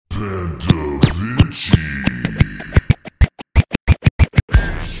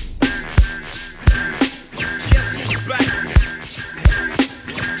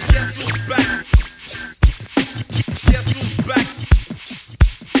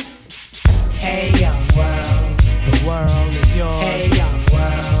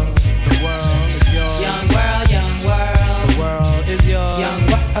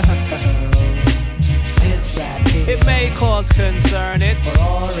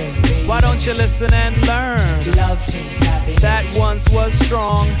Listen and learn. Love brings happiness. That once was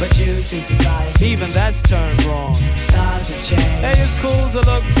strong, but you to society, even that's turned wrong. Times have changed. Hey, it's cool to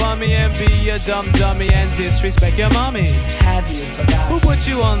look bummy and be a dumb dummy and disrespect your mommy. Have you forgotten who put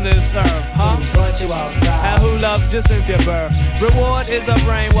you on this earth, huh? Who brought you out proud? And who loved you since your birth? Reward is a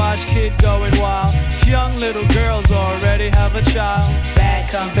brainwashed kid going wild. Young little girls already have a child. Bad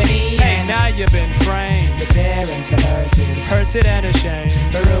company. Hey, now you've been framed. The parents are hurted and ashamed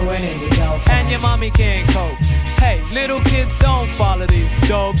for ruining yourself. And your mommy can't cope. Hey, little kids don't follow these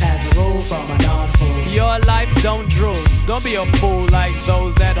dopes. As a rule from a non-fool. Your life don't drool. Don't be a fool like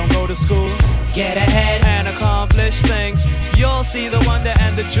those that don't go to school. Get ahead and accomplish things. You'll see the wonder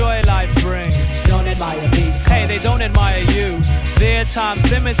and the joy life brings. Don't admire thieves. Hey, they don't admire you. Their time's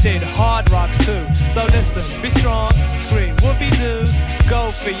limited, hard rocks too. So listen, be strong, scream whoopee-doo.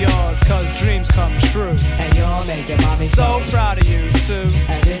 Go for yours, cause dreams come true. And you'll make your mommy so proud of you too.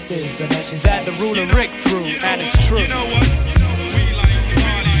 And this is a message that the ruler Rick threw, and it's true. You know what? We like to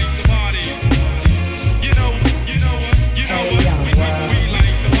party. You know what? Hey, young world. We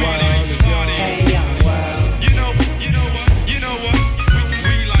like to party. Hey, young world. You know what?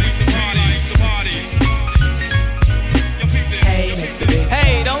 We like to party. Hey, Mr. Big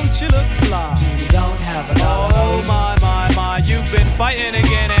Hey, don't you look fly? You don't have a dollar. Oh my, you've been fighting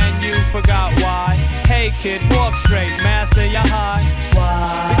again and you forgot why. Hey kid, walk straight, master your high.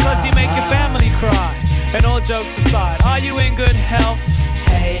 Why? Because you make your family cry. And all jokes aside, are you in good health?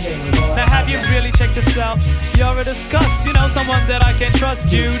 Hey, little boy. Now have you really checked yourself? You're a disgust, you know someone that I can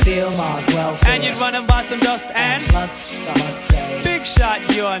trust you. Steal Mars welfare. And you'd run and buy some dust and plus, I must say, big shot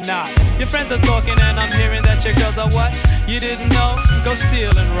you're not. Your friends are talking and I'm hearing that your girls are what? You didn't know? Go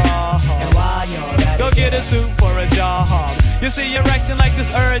steal and rob. And while you're at go get a suit for a job. You see you're acting like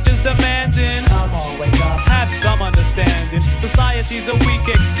this urge is demanding. Come on, wake up. Have some understanding. Society's a weak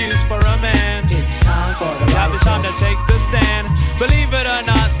excuse for a man. It's time for the now it's time to take the stand. Believe it or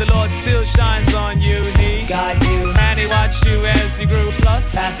not, the Lord still shines on you. He guides you, and He watched you as you grew.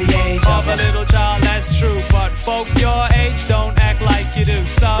 Plus, past the age of a little child, that's true. But folks your age don't act like you do.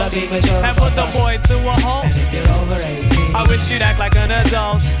 So be mature and put the boy to a halt. And if you're over 18, I wish you'd act like an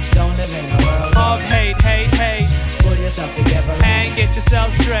adult. Don't live in a world of hate. Pull yourself together and get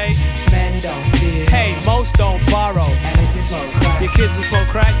yourself straight. Men don't steal. Hey, most don't borrow. And if you smoke crack, your kids will smoke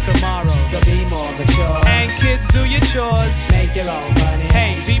crack tomorrow. So be more mature. And kids, do your chores. Make your own money.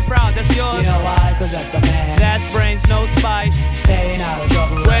 Hey, be proud, that's yours. You know why? Cause that's a man. That's brains, no spite. Staying out of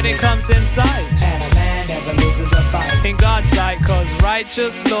trouble when it comes in sight. And a man never loses a fight in God's sight, cause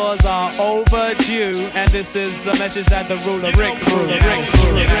righteous laws are overdue. And this is a message that the ruler Rick threw.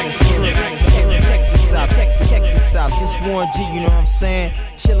 Check this out, this Warren G, you know what I'm saying?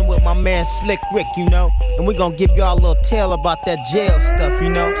 Chillin' with my man Slick Rick, you know? And we gon' give y'all a little tale about that jail stuff, you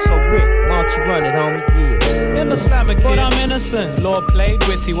know? So Rick, why don't you run it, homie? Yeah. In Islamic kid, but I'm innocent. Lord played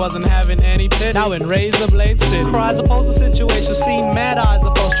with, he wasn't having any pity. Now in Razor Blade City, cries oppose the situation, seen mad eyes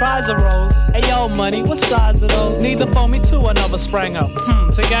opposed, tries arose. Hey yo, money, what size are those? Neither phone me to another sprang up.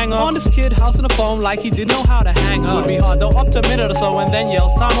 To gang up on this kid, house in the phone like he didn't know how to hang up. Would be hard though, up to a minute or so, and then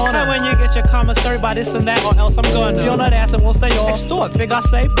yells time on. And when you get your commissary by this and that, or else I'm gonna you're not ass and won't stay off. Extort, figure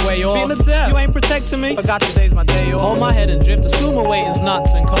safe, way off. Feeling deaf, you ain't protecting me. Forgot today's my day off. Hold my head and drift, assume awaiting's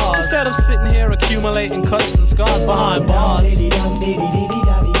nuts and cars. Instead of sitting here accumulating cuts and scars behind bars. This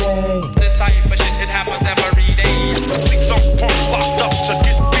type of shit, it happens every day. See some punk locked up to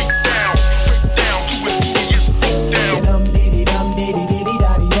get beat down. Break down to his knees, beat down.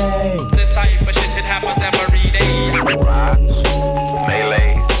 This type of shit, it happens every day. Riots,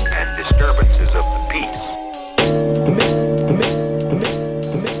 melees, and disturbances of the peace.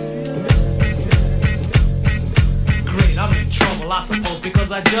 Great, I'm in trouble, I suppose,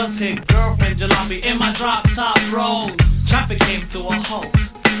 because I just hit girlfriend jalopy in my drop top rolls. Traffic came to a halt.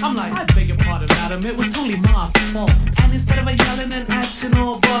 I'm like, I beg your pardon, madam, it was totally my fault. And instead of yelling and acting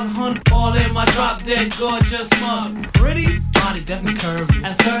all bug hunt, all in my drop dead gorgeous mug. Pretty, body definitely curvy.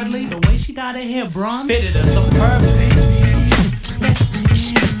 And thirdly, the way she dyed her hair bronze fitted her superbly.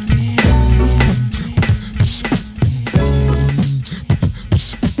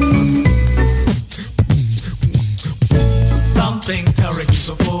 Something to Ricky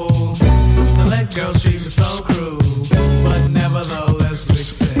the fool. The leg Girls treat me so cruel, but nevertheless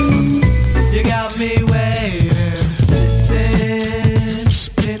vixen. You got me waiting,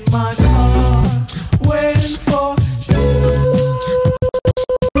 sitting in my car, waiting for you.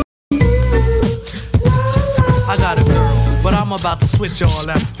 I got a girl, but I'm about to switch all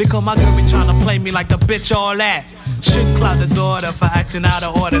that, because my girl be trying to play me like the bitch all that. Should cloud the daughter for acting out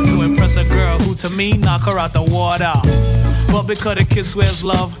of order to impress a girl who to me knock her out the water. But because the kiss wears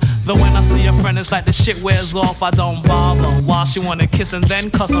love, though when I see a friend it's like the shit wears off, I don't bother. While she wanna kiss and then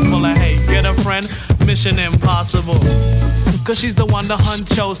cuss her full of hate. Get a friend? Mission impossible. Cause she's the one the hun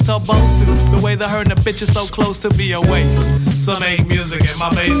chose to boast to. The way that her and the bitch is so close to be a waste. So make music in my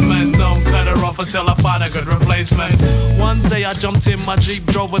basement. Don't cut her off until I find a good replacement. One day I jumped in my Jeep,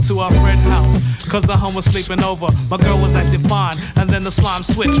 drove her to her friend's house. Cause the hun was sleeping over, my girl was acting fine. And then the slime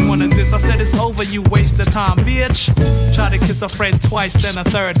switch, wanted this, I said it's over, you waste of time, bitch. Tried to kiss her friend twice, then a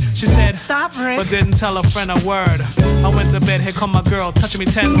third. She said, stop, Rick, but didn't tell her friend a word. I went to bed, here come my girl, touching me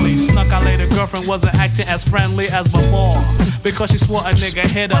tenderly. Snuck out later, girlfriend wasn't acting as friendly as before, because she swore a nigga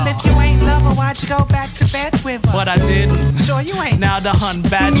hit her. Well, if you ain't love her, why'd you go back to bed with her? But I didn't. Sure you ain't. Now the hun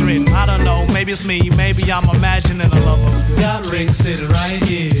badgering, I don't know, maybe it's me, maybe I'm imagining a lover. Got Rick sitting right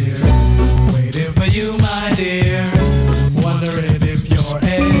here, waiting for you, my dear. Wondering if you're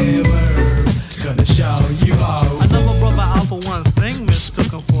ever gonna show you out. I never brought my out for one thing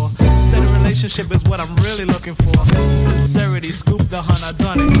mistook him for. Steady relationship is what I'm really looking for. Sincerity, scoop the hun, I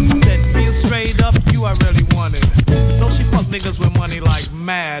done it. I said, being straight up, you I really wanted. Though she fuck niggas with money like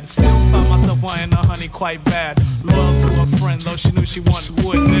mad, still found myself wanting the honey quite bad. Loyal to a friend, though she knew she wanted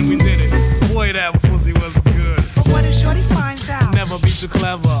wood, then we did it. Boy, that pussy was good. But what if Shorty finds out? Never be too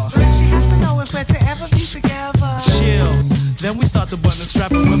clever. Rick, she has to know if we're to ever be together. Chill. Then we start to button the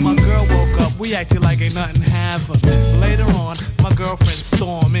strap, and when my girl woke up, we acted like ain't nothing happened. Later on, my girlfriend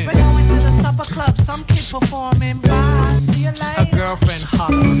stormed in. We're going to the supper club, some kid performing. Bye, see you later. Her girlfriend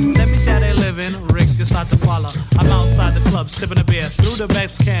holler, let me see how they living. Rick decide to follow. I'm outside the club, sipping a beer through the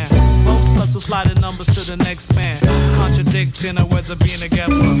Bex can. Both sluts will slide the numbers to the next man. Contradicting her words of being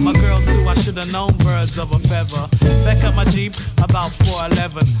together. My girl too, I should've known birds of a feather. Back up my Jeep, about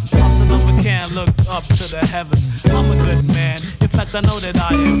 411. Popped another can, looked up to the heavens. I'm a good man, in fact I know that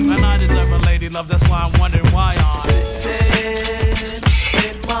I am. And I deserve a lady love, that's why I'm wondering why I'm sitting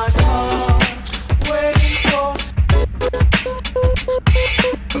in my car, waiting for.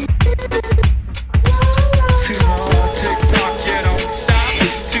 To the tick-tock, you don't stop.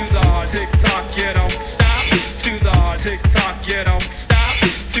 To the tick-tock, you don't stop. To the tick-tock, you don't stop.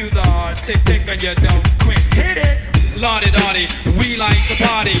 To the tick-tick and you don't quit. Hit it! Lottie-dottie, we like to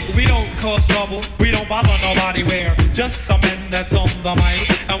party. We don't cause trouble, we don't bother nobody. We're just some men that's on the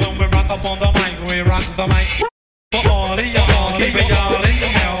mic. And when we rock up on the mic, we rock the mic. For all of y'all, keep it y'all in your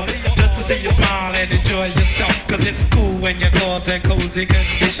hell. Just to see you smile and enjoy yourself. Cause it's cool when you're cause a cozy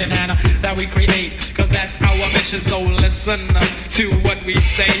condition and that we create. Cause that's our mission, so listen to what we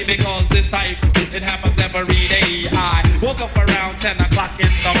say. Because this type, it happens every day. I woke up around 10 o'clock in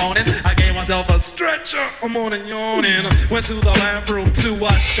the morning. I gave myself a stretcher, a morning yawning. Went to the bathroom to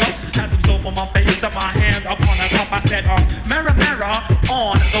wash up. Had some soap on my face and my hand upon a cup. I said, mirror, mirror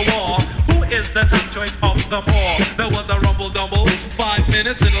on the wall, who is the top choice of the ball? There was a rumble-double, 5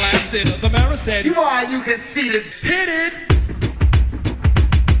 minutes it lasted. The mirror said, you are, you conceited. Hit it!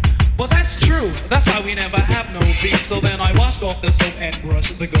 Well, that's true. That's why we never have no beef. So then I washed off the soap and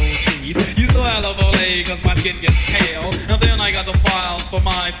brushed the gold teeth. You saw I love Olay cause my skin gets pale. And then I got the files for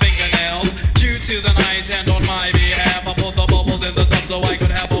my fingernails. Due to the night and on my behalf, I put the bubbles in the tub so I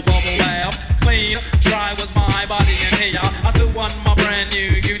could have a bubble bath. Clean, dry was my body and hair. I threw on my brand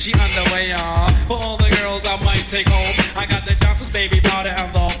new Gucci underwear. For all the girls I might take home, I got the Johnson's baby powder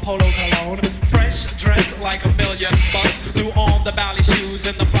and the Polo cologne. Fresh dress like $1 million bucks. Threw on the ballet shoes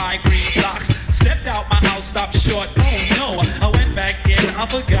and the fly green socks. Stepped out my house, stopped short. Oh no, I went back in, I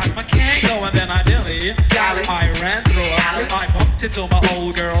forgot my Kango, and then I dilly. I ran through her. I bumped into my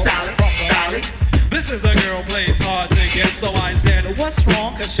old girl from the valley. This is a girl plays hard to get, so I said, what's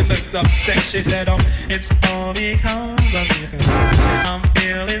wrong? Cause she looked upset. She said, it's all because I'm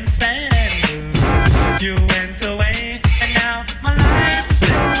feeling sad. You went away, and now my life is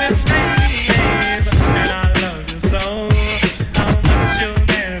filled with rainy days. And I love you so, how much you'll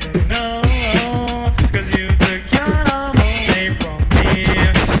never know. Cause you took your love away from me.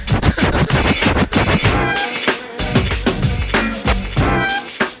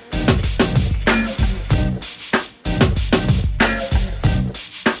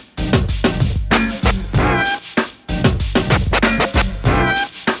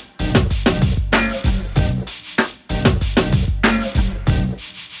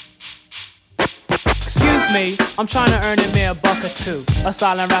 me, I'm trying to earn a mere buck or two. A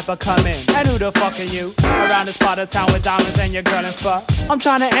silent rapper come in, and who the fuck are you? Around this part of town with diamonds and your girl in fur. I'm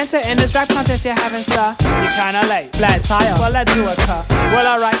trying to enter in this rap contest you're having, sir. You're kinda late, flat tire, well let's do a cut. Well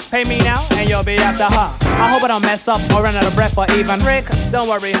alright, pay me now, and you'll be after her. I hope I don't mess up or run out of breath or even Rick. Don't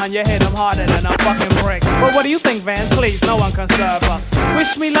worry, hun, you hit him harder than a fucking brick. But what do you think, Vance? Please, no one can serve us.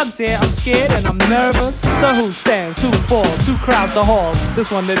 Wish me luck, dear, I'm scared and I'm nervous. So who stands, who falls, who crowds the halls?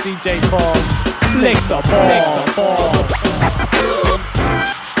 This one the DJ calls Lick the balls.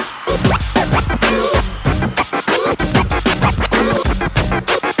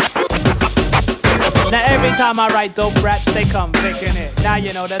 Now every time I write dope raps, they come picking it. Now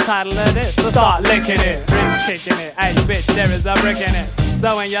you know the title of this, so start licking it. Bricks kicking it, hey bitch, there is a brick in it.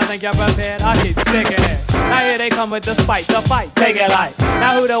 So when you think you're prepared, I keep sticking it. Now here they come with the spite, the fight, take it light.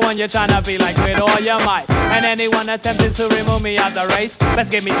 Now who the one you're trying to be like with all your might? And anyone attempting to remove me out the race, let's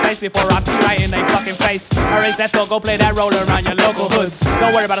give me space before I be right in they fucking face. Erase that thought, go play that role around your local hoods.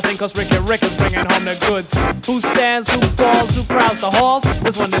 Don't worry about a thing cause Rick is bringing home the goods. Who stands, who falls, who crowds the halls?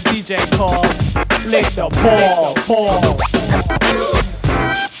 This one the DJ calls Lick the balls.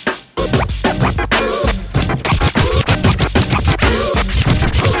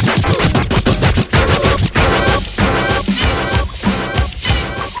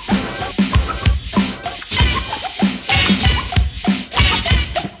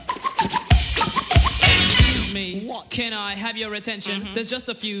 Can I have your attention? There's just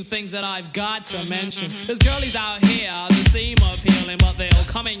a few things that I've got to mention. There's girlies out here that seem appealing, but they'll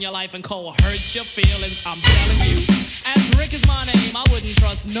come in your life and cold hurt your feelings. I'm telling you, as Rick is my name, I wouldn't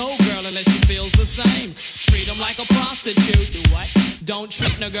trust no girl unless she feels the same. Treat them like a prostitute. Do what? Don't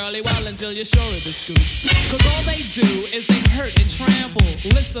treat no girlie well until you're sure of the scoop. Cause all they do is they hurt and trample.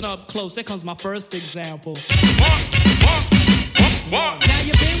 Listen up close, here comes my first example. Now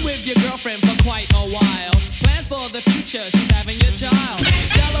you've been with your girlfriend for quite a while. Plans for the future, she's having your child.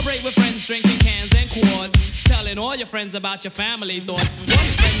 Celebrate with friends, drinking cans and quarts. Telling all your friends about your family thoughts. One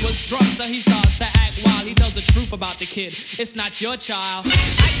friend was drunk, so he starts to act wild. He tells the truth about the kid, it's not your child.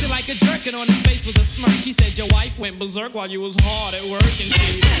 Acting like a jerk and on his face was a smirk. He said your wife went berserk while you was hard at work. And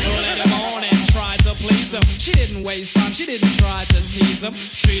she let him on and tried to please him. She didn't waste time, she didn't try to tease him.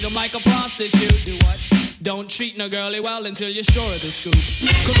 Treat him like a prostitute. Do what? Don't treat no girlie well until you're sure of the scoop.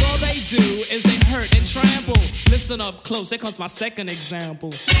 Cause all they do is they hurt and trample. Listen up close, here comes my second example.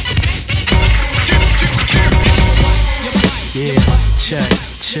 Yeah, check.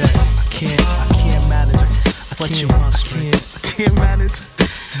 I can't manage. But you must. I can't manage.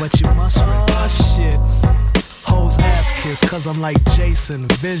 But you must. Oh shit. Hoes ass kiss, cause I'm like Jason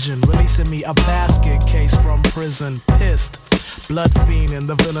Vision, releasing me a basket case from prison. Pissed. Blood fiend and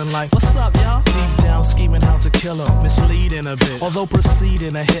the villain like, what's up, y'all? Deep down scheming how to kill her, misleading a bit. Although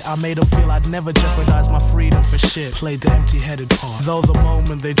proceeding a hit, I made them feel I'd never jeopardize my freedom for shit. Played the empty-headed part, though the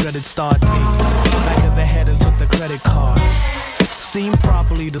moment they dreaded starred me. Back of their head and took the credit card. Seemed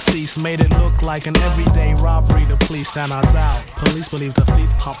properly deceased, made it look like an everyday robbery. The police and I was out. Police believe the thief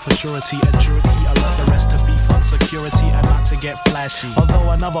popped for surety. A jerk, he alert the rest to beef up security and not to get flashy.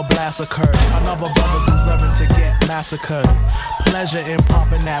 Although another blast occurred, another brother deserving to get massacred. Pleasure in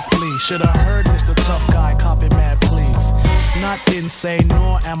popping that flea. Should've heard Mr. Tough Guy copping mad pleas. Not insane,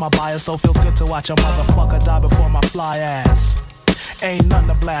 nor am I biased, though feels good to watch a motherfucker die before my fly ass. Ain't nothing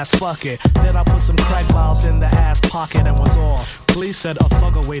to blast, fuck it. Then I put some crack vials in the ass pocket and was off. Police said a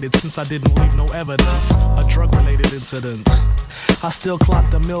thugger waited since I didn't leave no evidence. A drug-related incident. I still clock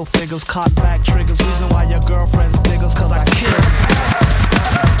the mill figures, caught back triggers. Reason why your girlfriend's diggers, cause I killed.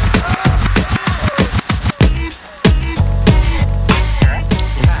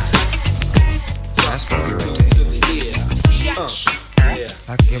 That's fucking yeah.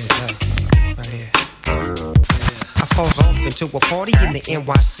 I give it that. Right here. I falls off into a party in the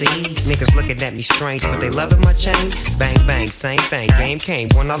NYC. Niggas looking at me strange, but they loving my chain. Bang, bang, same thing. Game came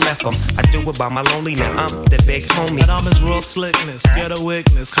when I left them. I do it by my lonely, now I'm the big homie. And I'm his real slickness, ghetto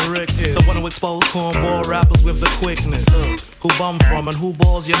weakness, correct is the one who exposed cornball rappers with the quickness. Who bum from and who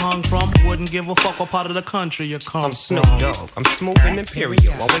balls you hung from? Wouldn't give a fuck what part of the country you come I'm Snoop Dogg, I'm smooth and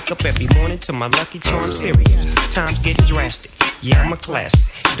imperial. I wake up every morning to my Lucky Charms cereals. Time's getting drastic, yeah I'm a classic.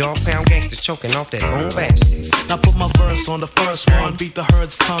 Dog pound gangsters choking off that boom bastard. Now put my verse on the first one. Beat the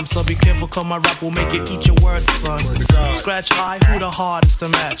herds come, so be careful cause my rap will make you eat your words, son. Scratch I, who the hardest to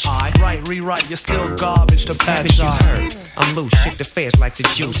match? I write, rewrite, you're still garbage to patch. You heard? I'm loose, shake the feds like the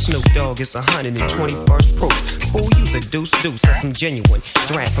juice. Snoop Dogg is 121st proof. Fool, use a deuce, that's some genuine.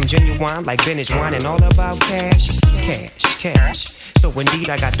 Draft from genuine like vintage wine and all about cash. Cash. So indeed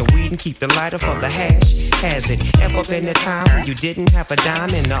I got the weed and keep the lighter for the hash. Has it ever been a time when you you didn't have a dime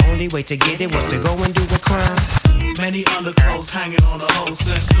and the only way to get it was to go and do a crime. Many underclothes hanging on the hose.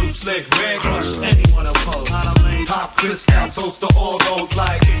 Since Snoop, Slick, Red Crush, anyone opposed. Pop, Cristal, toast to all those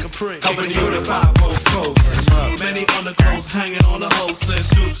like Capri, helping unify both coasts. Many underclothes hanging on the hose. Since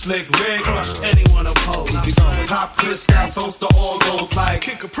Snoop, Slick, Red Crush, anyone opposed. Pop, Cristal, toast to all those like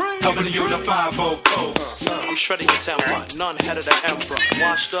Capri, helping unify both coasts. I'm shredding your temper, none head of the emperor.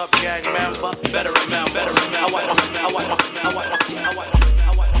 Washed up gang member, better remember, better remember.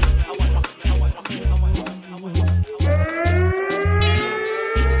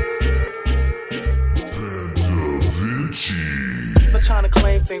 But trying to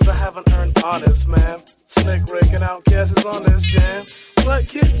claim things I haven't earned, honest man. Slick Rick and Outkast is on this jam. What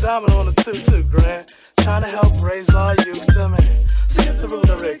Kid Diamond on the 2-2 grand. Trying to help raise our youth to man. Skip the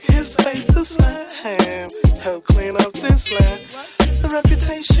ruler Rick, his face to slam. Help clean up this land. The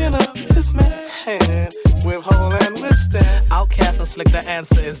reputation of this man. With hole and whipstand. Outkast and Slick, the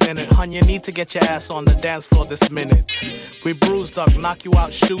answer is in it. Hun, you need to get your ass on the dance floor this minute. We bruised up, knock you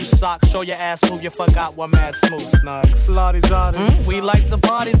out, shoe socks. Show your ass move, you forgot what mad smooth snugs. We like to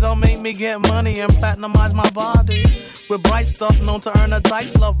party, don't make me get money and platinumize my body. With bright stuff known to earn a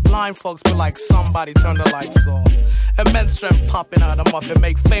dice. Love blind folks, but like somebody turn the lights off. Immense strength popping out of muffin.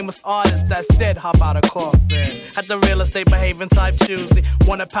 Make famous artists that's dead hop out of coffin. At the real estate behaving type choosy.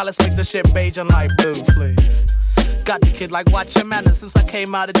 Want a palace, make the shit beige and light blue, please. Got the kid like watch your manners. Since I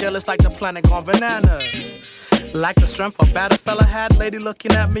came out of jail, it's like the planet gone bananas. Like the strength a bad fella had. Lady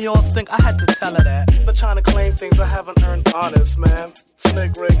looking at me all stink, I had to tell her that. But trying to claim things I haven't earned, honest man.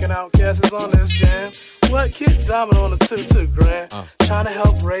 Slick Rick and Outkast is on this jam. What Kid Diamond on the 2-2 grand. Trying to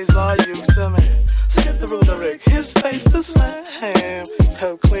help raise our youth to man. Skip the ruler Rick, his face to slam.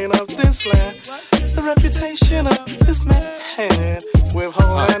 Help clean up this land. The reputation of this man. With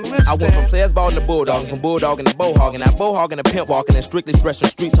hole and whipstand. I went from players ball to bulldog, from bulldog to bowhogging. Now bowhogging to pimp walking and strictly stretching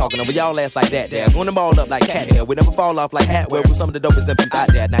street talking. Over y'all ass like that there. Going them all up like cat hair. We never fall off like Hatware. With some of the dopest MCs out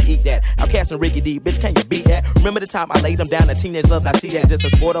there. Now eat that. Outkast and Ricky D, bitch, can you beat that? Remember the time I laid them down, a teenage love. I see that just a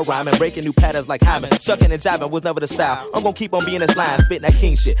sport of rhyming, breaking new patterns like Hyman. Shucking and jiving was never the style. I'm gonna keep on being this line, spitting that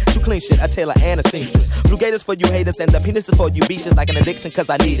king shit. Too clean shit, a tailor and a seamstress. Blue gators for you haters and the penis is for you beaches. Like an addiction cause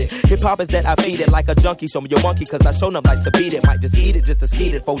I need it. Hip hop is that I feed it like a junkie. Show me your monkey cause I show up like to beat it. Might just eat it just to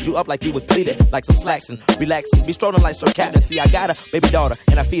skeet it. Fold you up like you was pleated. Like some slacks and relaxing. Be strolling like Sir Captain. See I got a baby daughter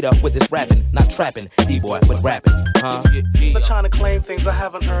and I feed her with this rapping. Not trapping, D-boy, but rapping. But trying to claim things I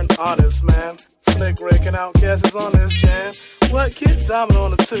haven't earned, honest man. Slick Rick and Outkast is on this jam. What Kid Diamond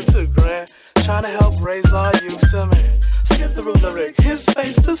on the 2-2 grand. Trying to help raise our youth to man. Skip the ruler Rick, his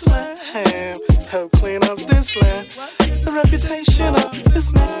face to slam. Help clean up this land. The reputation of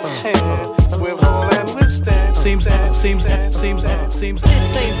this man. With hole and whipstand. Seems This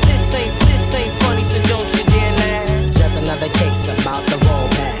ain't funny, so don't you dare laugh. Just another case about the wrong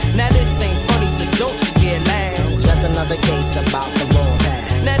path. Now this ain't funny, so don't you dare laugh. Just another case about the wrong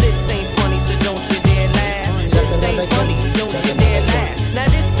path. Now this ain't funny, so don't you dare laugh. This ain't funny, so don't you dare laugh. Now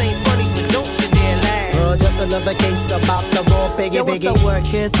this ain't funny, so don't you dare laugh. Just another case about the wrong piggy. Yo, what's the word,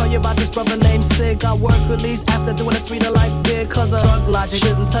 kid? Tell you about this brother named Sig. Got work released after doing a 3-to-life bid. Cause of drug logic,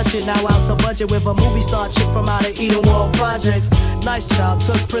 shouldn't touch it. Now out to budget with a movie star chick from out of Eden World Projects. Nice child,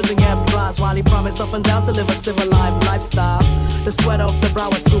 took prison and drives while he promised up and down to live a civilized lifestyle. The sweat off the brow,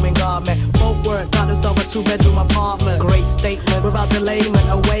 assuming garment. Both work, got himself a 2-bedroom apartment. Great statement, without delayment.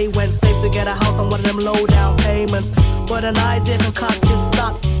 Away went safe to get a house on one of them low down payments. But an idea concocted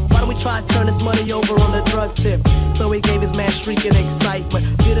stopped. Why don't we try to turn this money over on the drug tip? So he gave his man shrieking excitement.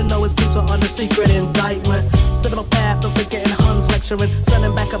 Didn't know his peeps were under secret indictment. Set him a path of forgetting Huns lecturing.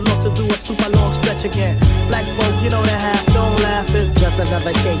 Sending back up north to do a super long stretch again. Black folk, you know the half, don't laugh. It's just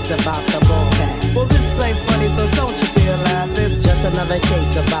another case about the wrong path. Well, this ain't funny, so don't you dare laugh. It's just another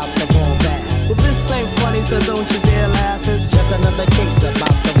case about the wrong path. Well, this ain't funny, so don't you dare laugh. It's just another case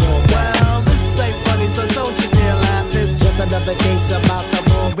about the wrong path. Well, this ain't funny, so don't you dare laugh. It's just another case about the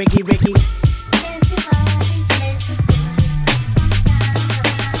wrong Ricky.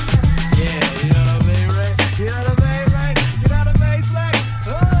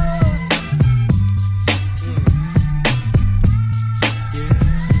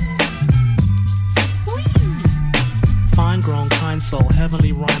 Soul,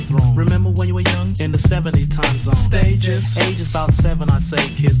 heavenly rhyme throne. Remember when you were young? In the 70 time zone. Stages, ages about 7, I'd say,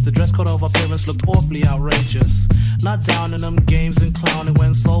 kids. The dress code of our parents looked awfully outrageous. Not down in them games and clowning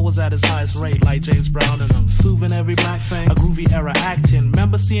when soul was at its highest rate, like James Brown and them. Soothing every black thing, a groovy era acting.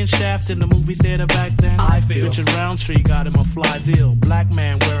 Remember seeing Shaft in the movie theater back then? I feel Richard Roundtree got him a fly deal. Black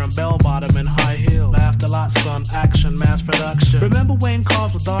man wearing bell bottom and high heel. Laughed a lot, son. Action, mass production. Remember when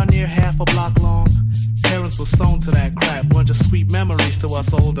cars were darn near half a block long? parents were sewn to that crap. Bunch of sweet memories to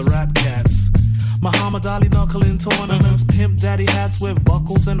us older rap cats. Muhammad Ali knuckling tournaments, pimp daddy hats with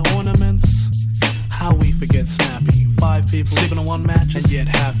buckles and ornaments. How we forget Snappy? 5 people sleeping on one mattress and yet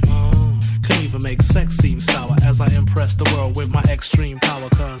happy. Couldn't even make sex seem sour as I impress the world with my extreme power.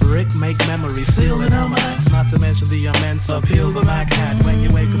 Cause Rick make memories sealed in LMAX. Not to mention the immense appeal the Mac had when you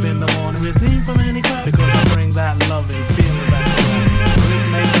wake up in the morning. Redeem from any crap because I bring that loving feeling back to life. Rick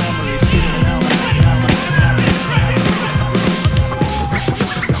make memories sealed in LMAX.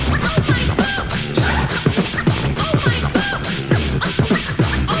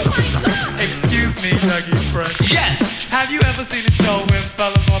 Excuse me, Dougie Fresh. Yes! Have you ever seen a show with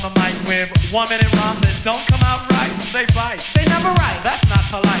fellas on the mic with 1 minute rhymes that don't come out right? They bite. They never write. That's not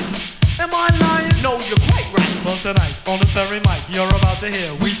polite. Am I lying? No, you're quite right. Well, tonight, on the Stereo mic, you're about to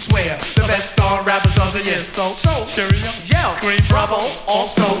hear. We swear, the best star rappers of the year. So, cheerio, yell, scream, bravo.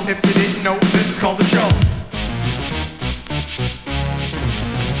 Also, if you didn't know, this is called the show.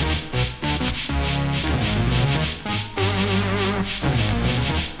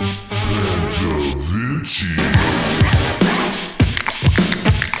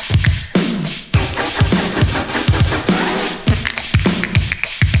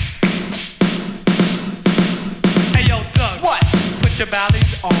 Hey, yo, Doug. What? Put your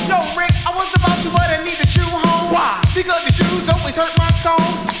ballies on. Yo, Rick, I was about to, but I need the shoe home. Why? Because the shoes always hurt my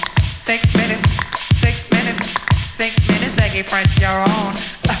thumb. 6 minutes, 6 minutes, 6 minutes, Dougie Fresh, you're on.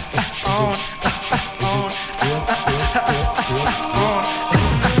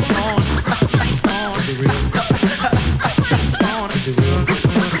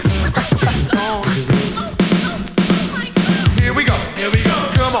 Here we go. Here we go.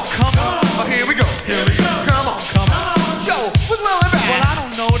 Come on. Come on. Oh, here we go. Here we go. Come on. Come on. Yo, what's well and bad? Well, I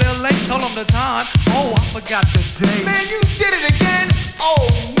don't know, they're late, told them the time. Oh, I forgot the date. Man, you did it again. Oh,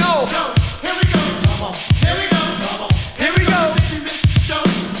 no. Here we go. Come on. Here we go. Come on. Here we go.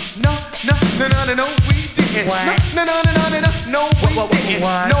 No, we didn't. What? No, we didn't.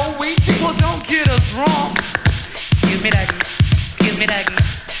 What? No, we didn't. Well, don't get us wrong. Excuse me, Dougie. Excuse me, Dougie.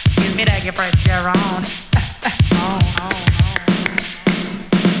 Excuse me, Dougie Fresh, you're on.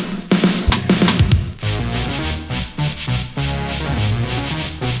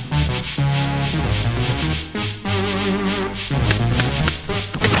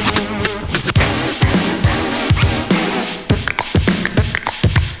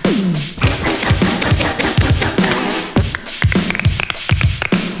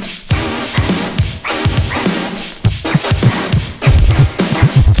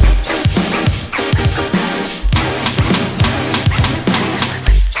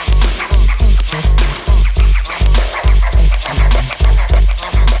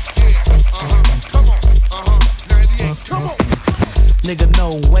 Nigga,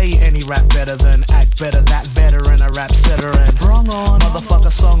 no way any rap better than act better. That veteran, a rap setter and brung on,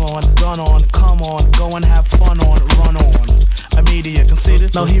 motherfucker sung on, gun on, come on, go and have fun on, run on. Immediate,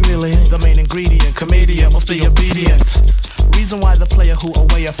 conceited? No, he really ain't. The main ingredient, comedian, must be obedient. Reason why the player who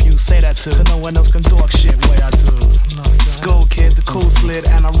away a few say that to, cause no one else can dog shit way I do. School kid, the cool slid,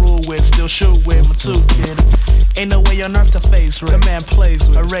 and I rule with, still shoot with my 2 kid. Ain't no way on earth to face Rick. The man plays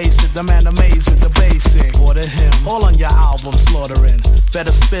with, erase it, the man amazing, the basic. Order him, all on your album, slaughtering.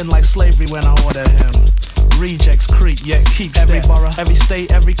 Better spin like slavery when I order him. Rejects creep, yet keep every borough, every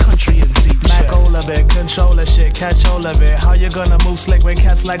state, every country in deep. Mac all of it, control the shit, catch all of it. How you gonna move slick when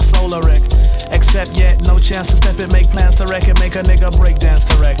cats like Solar Rick? Except yet, no chance to step it, make plans to wreck it, make a nigga break dance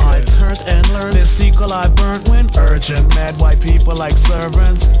to wreck it. I turned and learned this sequel I burnt when urgent. Mad white people like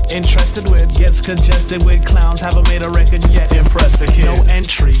servant, interested with, gets congested with clowns, haven't made a record yet, impressed the kid. No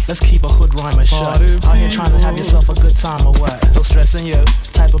entry, let's keep a hood rhymer shut. Out here trying to have yourself a good time or what? No stressing you,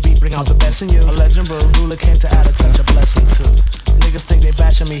 type of beat bring out the best in you. A legend bro, ruler came to add a touch of blessing too. Niggas think they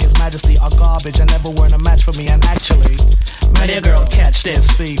bashing me, his majesty are garbage. I never weren't a match for me, and actually, many a girl catch this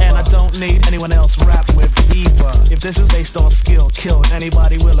fever. And I don't need anyone else rap with either. If this is based on skill, kill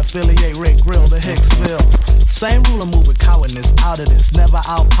anybody will affiliate Rick Grill, the Hicksville. Same rule and move with cowardness, out of this, never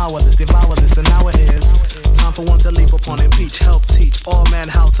outpower this, devour this, and now it is time for one to leap upon impeach, help teach all men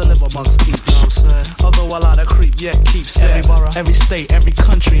how to live amongst each. Know what I'm saying? Although a lot of creep, yet keep step. Every borough, every state, every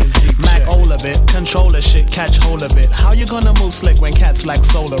country in deep. Mac all of it, control the shit, catch hold of it. How you gonna move slick when cats like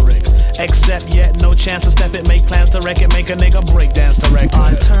Solar Rick? Except yet, no chance to step it, make plans to wreck it, make a nigga break dance to wreck it.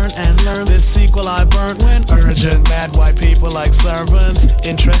 I turn and learn this sequel I burnt when urgent. Mad white people like servants,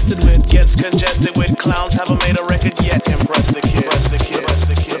 interested with, gets congested with clowns, haven't made a record yet. Impress the kid, impress the kid, impress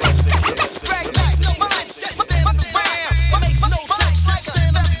the kid, impress the kid, impress the kid.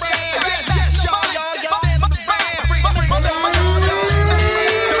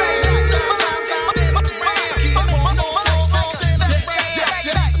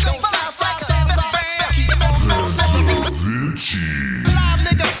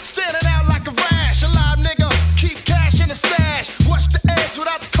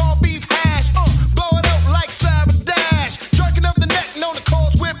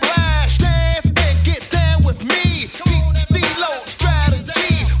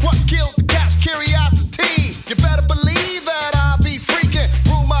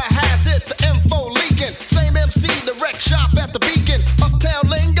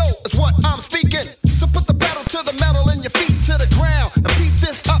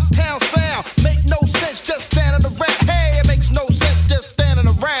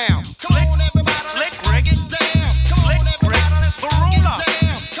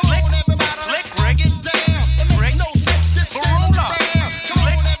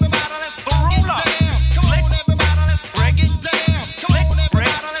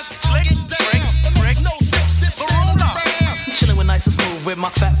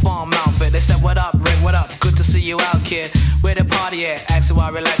 said, what up, Rick, what up? Good to see you out, kid. Where the party at? Asking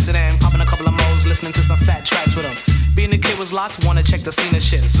while relaxing and popping a couple of moles, listening to some fat tracks with him. Being the kid was locked, wanna check the scene and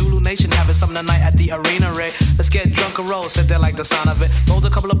shit. Zulu Nation having something tonight at the arena, Ray. Let's get drunk and roll, said they like the sound of it. Rolled a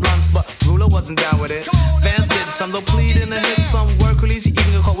couple of blunts, but Ruler wasn't down with it. Vance did some, though plead in the hit, some work release. You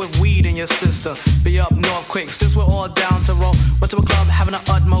even get caught with weed in your system. Be up north quick, since we're all down to roll. Went to a club having the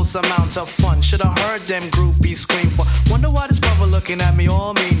utmost amount of fun. Should've heard them groupies scream for. Wonder why this brother looking at me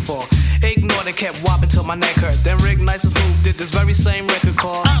all mean for. Ignored and kept whopping till my neck hurt. Then Rick Nice and Smooth did this very same record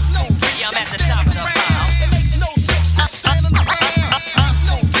called I'm so free, I'm at the top of the pile. It makes no sense to stand in the ground. I'm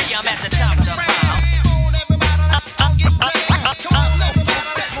so free, I'm at the top of the pile.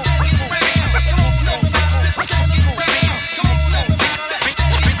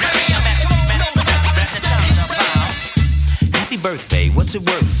 Happy birthday, what's it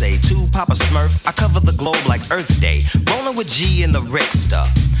worth, say? To Papa Smurf, I cover the globe like Earth Day. Rolling with G in the Rickster.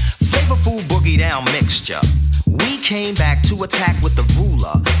 Flavorful boogie down mixture. We came back to attack with the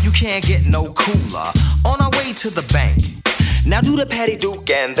ruler. You can't get no cooler. On our way to the bank. Now do the patty duke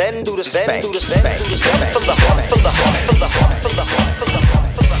and then do the spank. Then do the spank. One for the heart, for the heart, for the heart, for the heart, for the heart.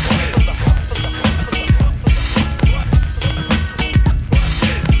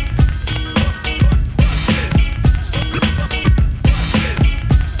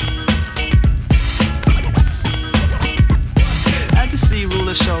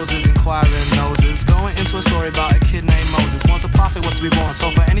 Shows his inquiring noses, going into a story about a kid named Moses. Once a prophet was to be born, so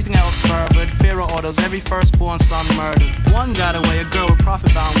for anything else furthered, Pharaoh orders every firstborn son murdered. One got away, a girl with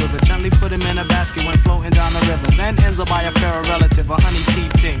prophet bound with it, gently put him in a basket, went floating down the river. Then ends up by a Pharaoh relative, a honey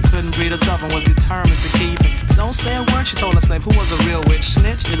peeped in, couldn't breed herself and was determined to keep it. Don't say a word, she told a slave who was a real witch.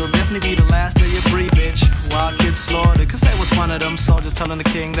 Snitch, it'll definitely be the last day you breathe, bitch. Wild kids slaughtered, cause they was one of them soldiers telling the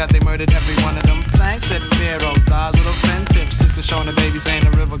king that they murdered every one of them. Thanks, said Pharaoh, dies with a fen tip. Sister showing the baby saying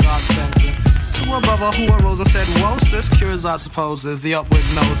the river God sent him. To a brother who arose and said, whoa sis, curious I suppose is the upward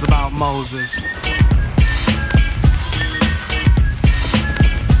nose about Moses.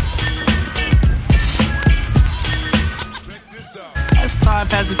 As time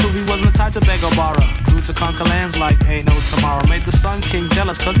passed, it proved he wasn't the type to beg or borrow. Grew to conquer lands like ain't no tomorrow. Made the Sun King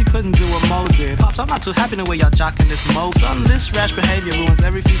jealous cause he couldn't do what Mo did. Pops, I'm not too happy the way y'all jocking this Mo. Son, this rash behavior ruins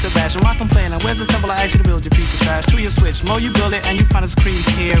every feast of bash. And why complaining? Where's the temple I asked you to build your piece of trash? To your switch, Mo, you build it and you find us a creed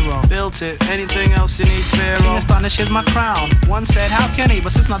hero. Built it, anything else you need, Pharaoh? King astonished, here's my crown. One said, how can he?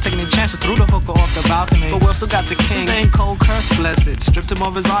 But since not taking any chances, threw the hooker off the balcony. But Will still got the king. Then cold curse blessed. Stripped him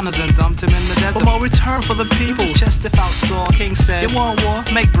of his honors and dumped him in the desert. But Mo returned for the people. His chest if out sore. King said, it won't war,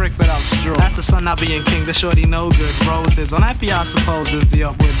 make brick without straw. That's the son not being king, the shorty no good. Roses, unhappy I suppose is the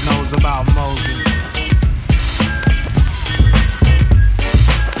upward nose about Moses.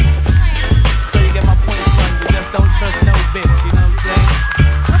 So you get my point, son, you just don't trust no bitch, you know what I'm saying?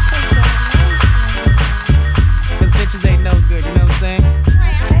 Cause bitches ain't no good, you know what I'm saying?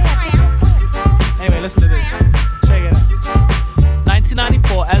 Anyway, listen to this, check it out.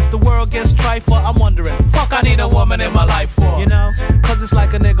 1994, as the world gets trifle, I'm wondering, fuck I need a woman in my life for, you know? Cause it's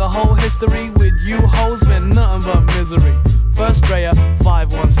like a nigga whole history with you hoes been nothing but misery. First Drea,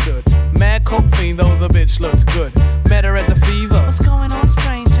 5'1" stood. Mad coke fiend, though the bitch looked good. Met her at the Fever. What's going on,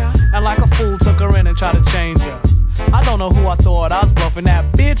 stranger? And like a fool, took her in and tried to change her. I don't know who I thought I was bluffing.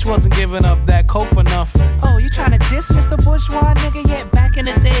 That bitch wasn't giving up that coke for nothing. Oh, you trying to diss Mr. Bourgeois, nigga? Yeah, back in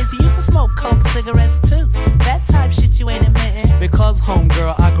the days, you used to smoke coke cigarettes too. That type shit you ain't admitting. Because,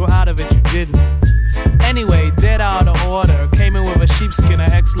 homegirl, I grew out of it, you didn't. Anyway, dead out of order. Came in with a sheepskin, her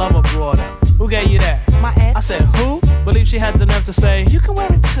ex-lover brought her. Who gave you that? My ex. I said, who? Believe she had the nerve to say, you can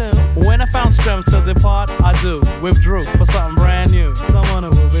wear it too. When I found strength to depart, I do. Withdrew for something brand new. Someone who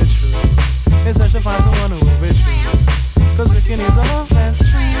will be true. In search to find someone who will be true. Cause Ricky needs a love that's true.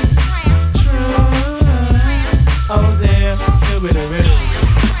 True. Oh dear. Still be the real.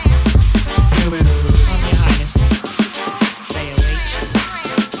 Still be the real. On your highness. Stay awake.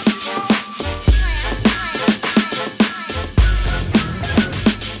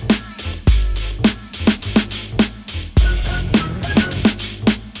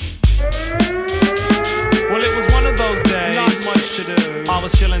 Well, it was one of those days. Not much to do. I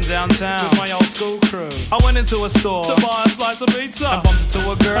was chilling downtown with my old school crew. I went into a store to buy a slice of pizza and bumped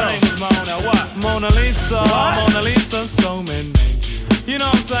into a girl. Her name was Mona. What? Mona Lisa. What? Mona Lisa. So many. You know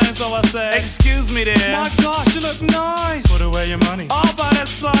what I'm saying? So I said, excuse me, dear. My gosh, you look nice. Put away your money. I'll buy that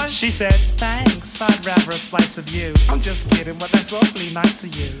slice. She said, thanks. I'd rather a slice of you. I'm just kidding, but that's awfully nice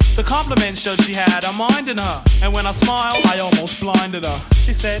of you. The compliment showed she had a mind in her, and when I smiled, I almost blinded her.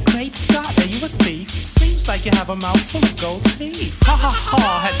 She said, great Scott, are you a thief? Seems like you have a mouth full of gold teeth. Ha ha ha,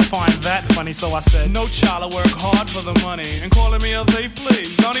 I had to find that funny, so I said, no child, I work hard for the money. And calling me a thief,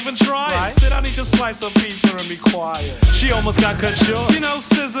 please, don't even try it. right? Sit down, eat your slice of pizza and be quiet. She almost got cut short. You know,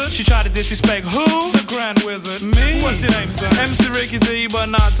 Scissor. She tried to disrespect who? The Grand Wizard. Me? What's your name, son? MC Ricky D, but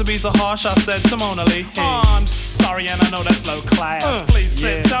not to be so harsh, I said to Mona Lee. Hey. Oh, I'm sorry, and I know that's low class. Please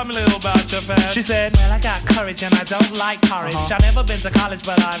sit. Tell me a little about your past. She said, well, I got courage and I don't like porridge. I've never been to college,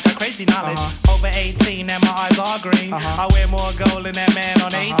 but I've got crazy knowledge. Over 18 and my eyes are green. I wear more gold than that man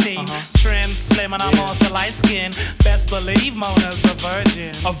on 18. Trim, slim, and I'm also light skinned. Best believe Mona's a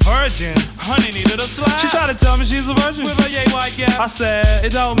virgin. A virgin? Honey needed a slap. She tried to tell me she's a virgin with a yay white gap. I said,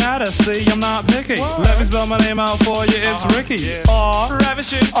 it don't matter, see, I'm not picky. What? Let me spell my name out for you, it's Ricky. R,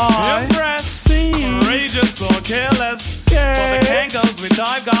 ravishing, impressive, courageous or careless. Yeah. For the Kangos which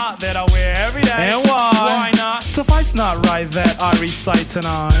I've got that I wear every day. And why? Why not? Suffice not right that I recite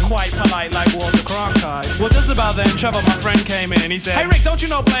tonight. Quite polite like Walter Cronkite. Well, just about then, Trevor, my friend, came in. He said, hey Rick, don't you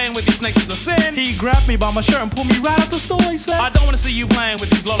know playing with these snakes is a sin? He grabbed me by my shirt and pulled me right out the store. He said, I don't want to see you playing with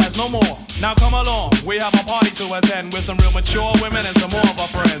these lowlights no more. Now come along, we have a party to attend with some real mature women and some more of our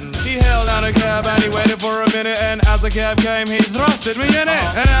friends. He held down a cab and he waited for a minute, and as the cab came, he thrusted me in it.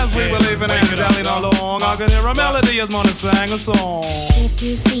 And as we were leaving and dallying along, I could hear a melody as Mona sang a song. If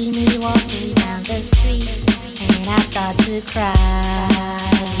you see me walking down the street and I start to cry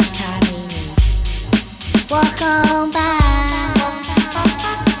each time we meet, walk on by,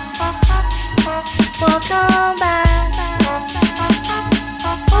 walk on by.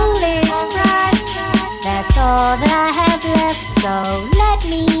 Foolish pride, that's all that I have left, so let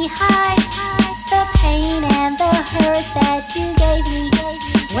me hide the pain and the hurt that you gave me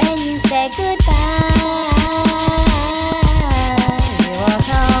when you said goodbye. Walk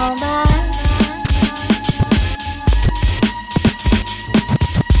on by.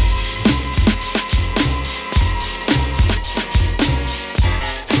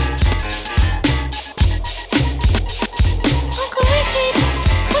 Uncle Ricky,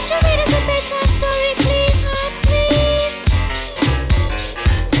 would you read us a bedtime story, please, please?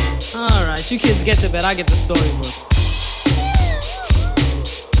 Alright, you kids get to bed, I get the storybook.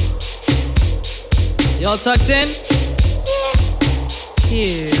 Y'all tucked in?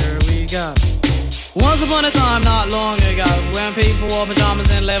 Here we go. Once upon a time, not long ago, when people wore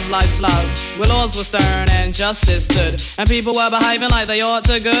pajamas and lived life slow, where laws were stern and justice stood, and people were behaving like they ought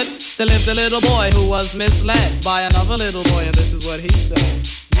to good, there lived a little boy who was misled by another little boy, and this is what he said.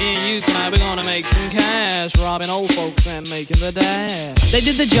 Me and you tonight, we're gonna make some cash, robbing old folks and making the dash. They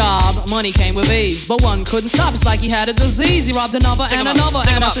did the job, money came with ease, but one couldn't stop, it's like he had a disease. He robbed another and another,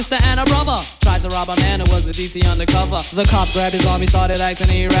 and a sister and a brother. Tried to rob a man who was a DT undercover. The cop grabbed his arm, he started acting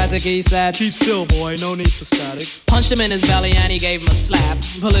erratic. He said, keep still boy, no need for static. Punched him in his belly and he gave him a slap,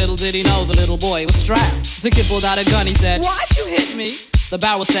 but little did he know the little boy was strapped. The kid pulled out a gun, he said, why'd you hit me? The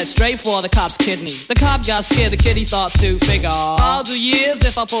barrel set straight for the cop's kidney. The cop got scared, the kid he starts to figure, I'll do years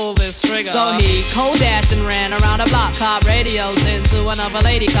if I pull this trigger. So he cold dashed and ran around a block. Cop radios into another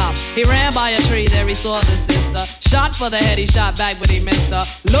lady cop. He ran by a tree, there he saw the sister. Shot for the head, he shot back but he missed her.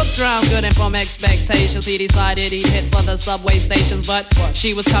 Looked round good and from expectations, he decided he'd hit for the subway stations. But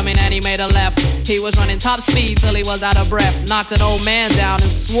she was coming and he made a left. He was running top speed till he was out of breath. Knocked an old man down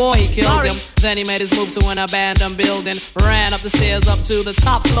and swore he killed him. Then he made his move to an abandoned building. Ran up the stairs up to the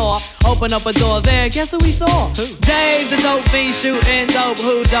top floor. Opened up a door there, guess who we saw? Who? Dave the dope fiend shooting dope.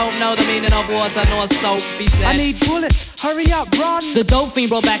 Who don't know the meaning of water nor soap? He said, I need bullets, hurry up, run. The dope fiend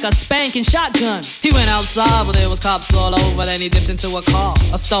brought back a spanking shotgun. He went outside but there was cops all over. Then he dipped into a car,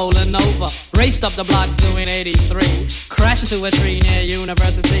 a stolen Nova. Raced up the block doing 83. Crashed into a tree near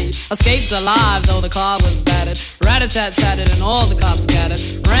University. Escaped alive though the car was battered. Rat-a-tat-tatted and all the cops scattered.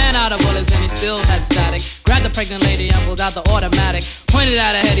 Ran out of bullets and he still had static. Grabbed the pregnant lady and pulled out the automatic. Pointed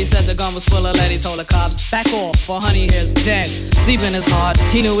at her head, he said the gun was full of lead. He told the cops, back off, for honey here's dead. Deep in his heart,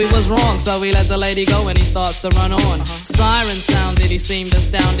 he knew he was wrong, so he let the lady go and he starts to run on. Sirens sounded, he seemed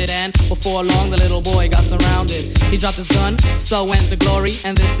astounded, and before long the little boy got surrounded. He dropped his gun, so went the glory,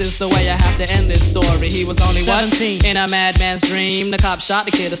 and this is the way I have to end this story. He was only 17, in a madman's dream. The cop shot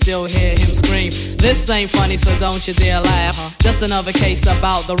the kid, I still hear him scream. This ain't funny, so don't you dare laugh. Just another case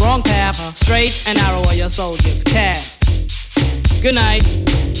about the wrong path. Straight and narrow or your soul gets cast. Good night.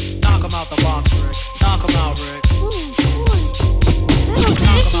 Knock him out the box, Rick. Knock him out, Rick.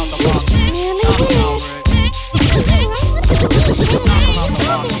 Knock him out the box. Knock him out, Rick. Knock him out the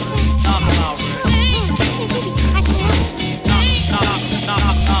box. Knock him out, Rick.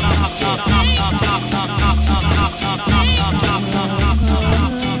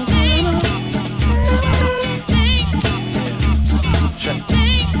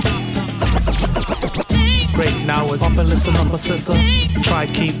 Great, now it's up and listen up, sister. Try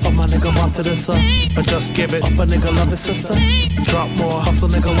keep up my nigga vibe to this but just give it up a nigga love his sister. Drop more hustle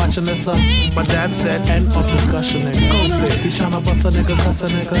nigga watching this My dad said end of discussion nigga. Ghosted, he tryna bust a nigga, cuss a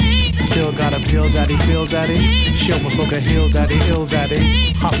nigga. Still got a pill daddy, feel daddy. She almost broke a heel daddy, ill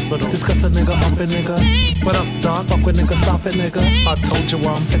daddy. Hospital, discuss a nigga, up a nigga. What up dog, fuck with nigga, stop it nigga. I told you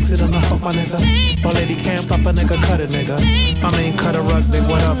I'm sexy enough, fuck my nigga. Oh lady can't stop a nigga, cut it nigga. I mean cut a rug, big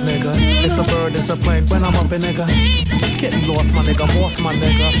what up nigga. It's a bird, it's a plane, when I'm up a nigga. Getting lost my nigga, boss my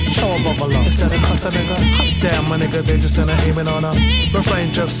nigga. Show a bubble up, instead of cuss a nigga. Hot damn my nigga, they just ain't aiming on her.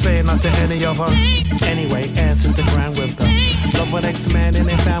 Refrain just saying not to any of her. Anyway, answers the grand with them. Love with X-Man in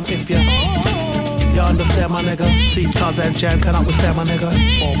it fam if ya. You understand my nigga? See Tarzan Jam cannot withstand my nigga.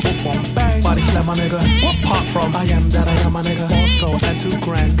 Or boom boom bang, body slam my nigga. What part from I am that I am my nigga. Also at 2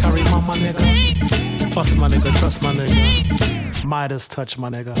 grand, carry my nigga. Bust my nigga, trust my nigga. Midas touch my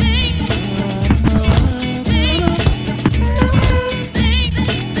nigga.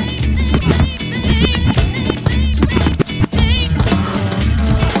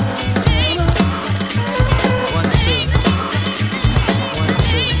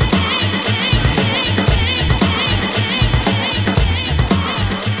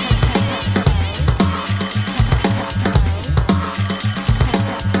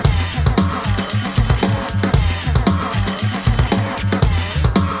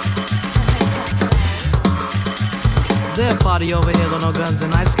 Party over here, got no guns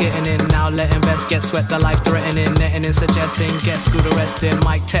and knives getting in. Now letting best get sweat, the life threatening. Netting and suggesting, get screwed arresting.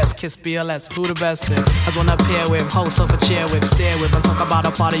 Mic test, kiss BLS, who the best in? As wanna pair with, host off a chair with, stare with, and talk about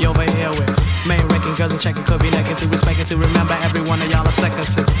a party over here with. Main wrecking, girls and checking, could be necking to, respecting to, remember every one of y'all a second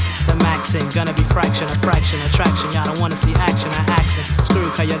to. The maxing, gonna be fraction, attraction. Y'all don't wanna see action, accent. Screw,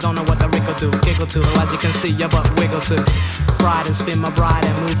 cause you don't know what the wriggle do. Giggle to, as you can see, your butt wiggle to. Fried and spin my bride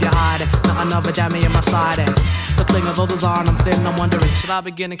and move your hide. Not another jammy in my side end. So cling of those are and I'm thin, I'm wondering, should I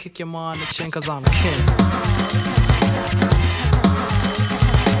begin to kick your ma on the chin cause I'm king?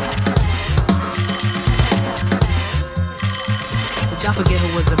 Y'all forget who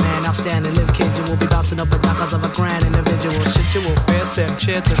was the man, outstanding, live kid. You will be bouncing up and down cause of a grand individual. Shit, you will fear, send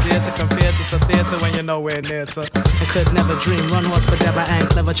cheer to dear to compare to some theater when you're nowhere near to. I could never dream, run horse for Deborah and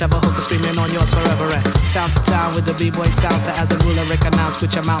clever Trevor Hooker screaming on yours forever. And town to town with the b-boy sounds to as the ruler recognize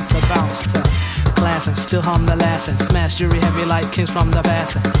which amounts to bounce to. Class and still hum the last and smash jury heavy like kings from the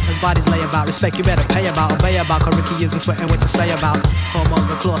past. As bodies lay about, respect you better pay about, obey about. Cause Ricky isn't sweating what to say about. Home of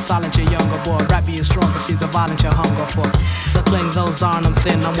the claw, silent your younger boy. Rap is stronger, sees the violence your hunger for. So cling those on, I'm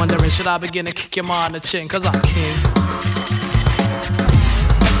thin. I'm wondering, should I begin to kick your ma on the chin? Cause I'm king.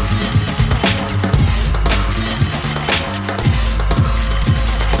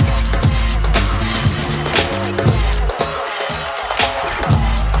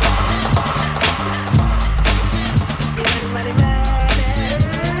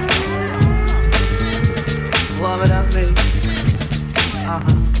 Warm it up, please.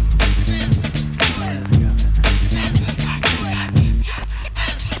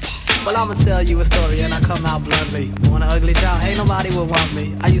 Well, I'ma tell you a story and I come out bluntly. Want an ugly child? Ain't nobody will want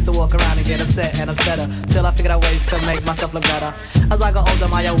me. I used to walk around and get upset and upsetter till I figured out ways to make myself look better. As I got older,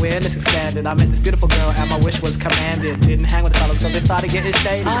 my awareness expanded. I met this beautiful girl and my wish was commanded. Didn't hang with the fellas cause they started getting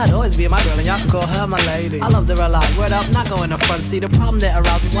shady. I'd always be my girl and y'all could call her my lady. I loved her a lot, word up, not going to front. See, the problem that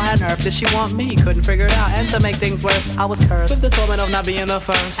arises, why on earth did she want me? Couldn't figure it out, and to make things worse, I was cursed with the torment of not being the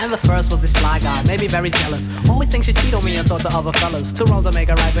first. And the first was this fly guy, maybe very jealous. Always think she'd cheat on me and talk to other fellas. 2 wrongs will make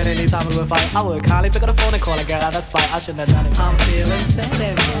a right, but anytime we would fight, I would kindly pick up the phone and call a girl out of spite. I shouldn't have done it. I'm feeling sad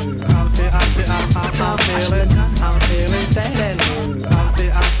and blue. I'm feeling sad and blue.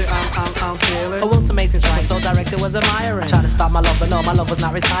 I'm feeling. I want to make things right, so direct it was admiring. I tried to stop my love, but no, my love was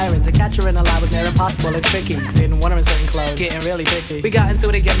not retiring. To catch her in a lie was near impossible and tricky. Didn't want her in certain clothes, getting really picky. We got into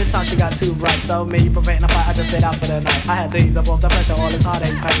it again, this time she got too bright. So me preventing a fight, I just stayed out for the night. I had to ease up off the pressure, all this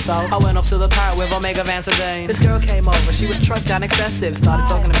heartache pain. So I went off to the pirate with Omega Van Sedan. This girl came over, she was trucked down excessive. Started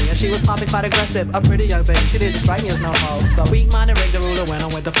talking to me and she was popping quite aggressive. A pretty young thing, she didn't strike me as no hoe. So weak-minded, rigged the ruler, went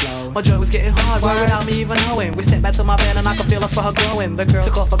on with the flow. My joy was getting hard, word without me even knowing. We stepped back to my van and I could feel us for her growing. The girl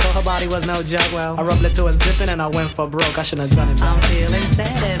took off her coat, her body was no joke. Well, I rubbed it to her zipping and I went for broke. I shouldn't have done it. I'm feeling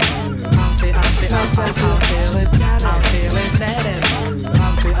sad and blue. I'm feeling sad and blue.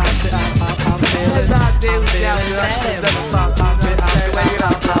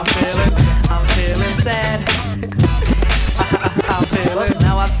 I'm feeling sad. I'm feeling.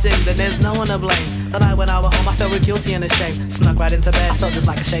 Now I've sin, then there's no one to blame. The night when I was home, I felt real guilty and ashamed. Snuck right into bed, felt just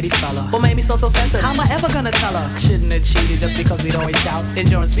like a shady fella. What made me so centered? How am I ever gonna tell her? Shouldn't have cheated just because we'd always doubt.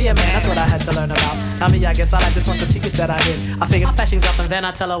 Endurance, be a man, that's what I had to learn about. I mean, I guess I like this one, the secrets that I hid. I figured I'll patch things up and then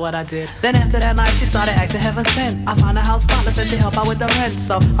I tell her what I did. Then after that night, she started acting heaven sent. I found a house spotless and she helped out with the rent.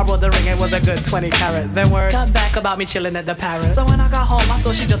 So I brought the ring, it was a good 20 carat. Then word got back about me chilling at the Paris. So when I got home, I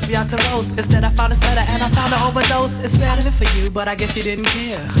thought she'd just be out to roast. Instead, I found this letter and I found an overdose. It said it for you, but I guess you didn't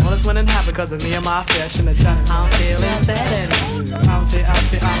care. All this went in half because of me and my affair. Shouldn't have done it. I'm feeling sad and I'm feeling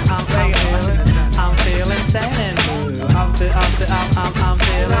sad and I'm feeling sad.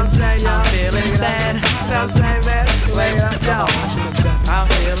 I'm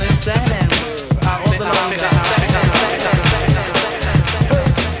feeling sad and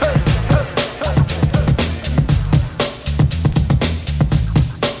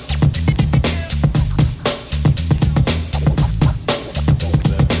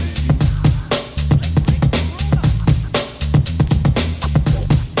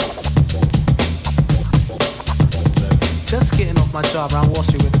my job around Wall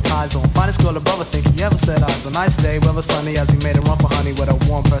Street with the ties on. Finest girl a brother think he ever set eyes. A nice day, weather sunny as he made a run for honey with a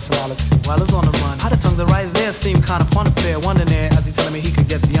warm personality. While it's on the run, I'd have tongued her right there. Seemed kinda fun to pair, wonder near as he telling me he could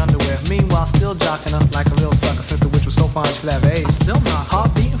get the underwear. Meanwhile, still jocking her like a real sucker since the witch was so fine she could have AIDS. I still not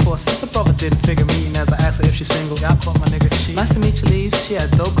heart beating for her since her brother didn't figure meeting as I asked her if she's single. Yeah, I caught my nigga cheat. Nice to meet you, leaves. She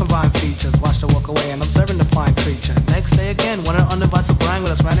had dope combined features. Watched her walk away and observing the fine creature. Next day again, one of her undivided brang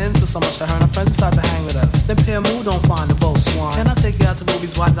with us. Ran into so much that her and her friends decided to hang with us. Then pair moved on fine to both swan. Can I take you out to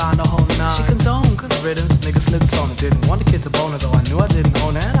movies? Why down the whole nine? She condoned, good riddance. Nigga slid this on her. Didn't want the kid to bone her though. I knew I didn't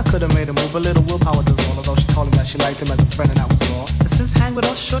own her and I could have made her move. A little willpower does all. Although she told him that she liked him as a friend and that was all. And since hang with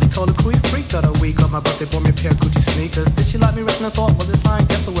us, shorty told her cool freaked out a week. On my birthday, bought me a pair of Gucci sneakers. Did she like me? Risking her thought, was it sign?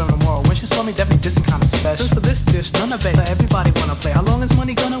 Guess I'll wear them tomorrow. When she saw me, definitely dissing kinda special. Since for this dish, none of it. But everybody wanna play. How long is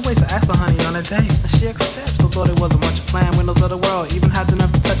money gonna waste? I asked her honey on a date. And she accepts. So thought it wasn't much a plan. Windows of the world, even had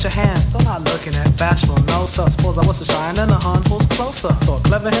enough to touch her hand. Thought not looking at bashful, no. So I suppose I was so shy and then the hun pulls closer. Thought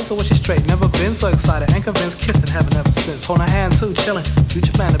clever hands, so was she straight? Never been so excited and convinced. Kissed in heaven ever since. Holding her hand too, chilling.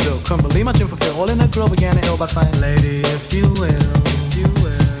 Future plan to build. Couldn't believe my dream fulfilled. All in the grill began to ill by saying, lady, if you will,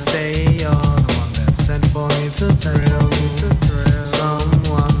 say you're the one that sent for me to thrill.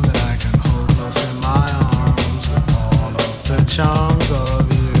 Someone that I can hold close in my arms with all of the charms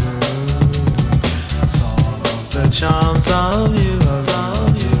of you. So all of the charms of you, of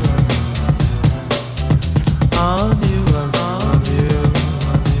you, of you, of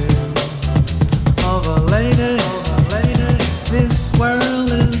you, of a lady. This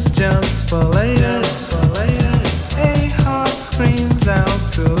world is just for ladies. A heart screams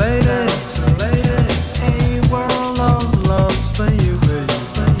out to ladies. A world of love's for you,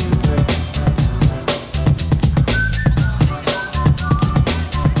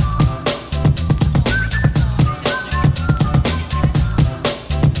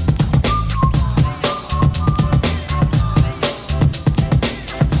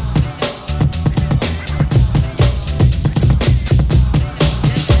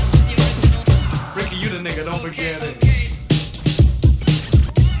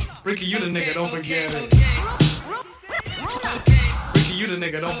 Ricky, you the nigga, don't forget it. Ricky, you the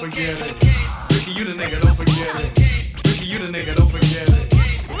nigga, don't forget it. Ricky, you the nigga, don't forget it. Ricky, you the nigga, don't forget it.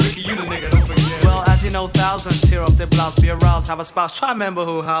 Ricky, you the nigga, don't forget it. Well, as you know, thousands tear up their blouse, be aroused, have a spouse. Try remember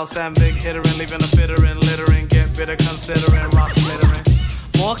who, house, and big hitter and leaving a fitter and littering. Get bitter, considering, rock splittering.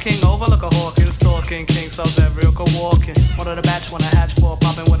 Walking, overlook a hawking, stalking, king sells every hook walking. One of the batch, one a hatch for,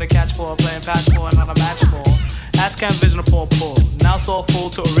 popping with a catch for, playing patch for, another match for. Ask and vision a poor pull. Now so full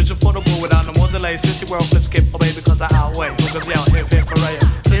to original for the bull without no more delay. Since your world flip skip away because I outweigh. Because yell hip hip hooray.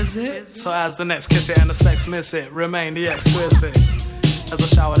 Is it? So as the next kiss it and the sex miss it. Remain the exquisite. As I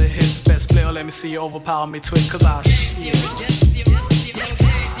shower the hits, best split or let me see you overpower me twin. Cause I'll shit. You know what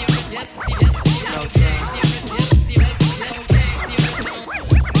I'm saying?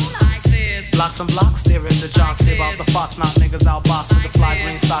 Blocks and blocks, there is the jocks. Here about the fox, not niggas out box with the fly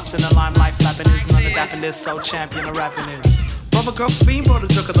green socks in the limelight. Flapping is none of dapping is so champion of rapping is. Brother girl fiend brought a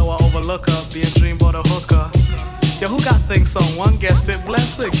joker, though I overlook her. Being dream brought a hooker. Yo, who got things on? One guessed it,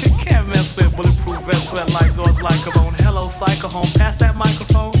 blessed with. Can't mess with bulletproof vest, sweat like doors like a bone. Hello, psycho home, pass that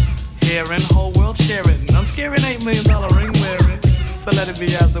microphone. Hearing, whole world sharing. None scaring, $8 million ring wearing. So let it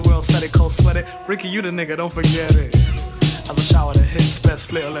be as the world said it, cold sweat it. Ricky, you the nigga, don't forget it. As I shower the hits, best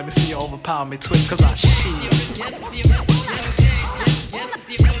split, let me see you overpower me, twin, cause I shit.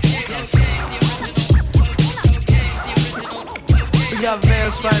 We got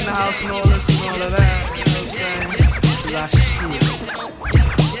Vance right in the house and all this and all of that, you know what I'm saying? Cause I shit.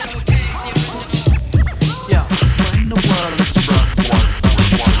 Yeah, what in the world is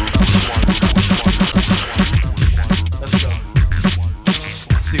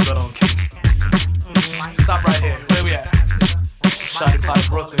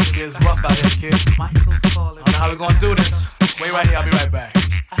Brooklyn. It's rough out here, kid. Michael's calling. I don't know how we gonna do this. Wait right here, I'll be right back.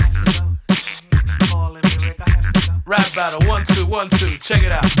 Rap battle, 1, 2, 1, 2, check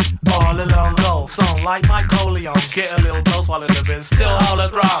it out. All alone go, song like Mike Coleon. Get a little dose while in the bin, still holler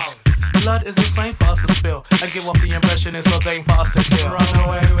throb. Blood is insane for us to spill. I give off the impression it's ordained for us to kill. Run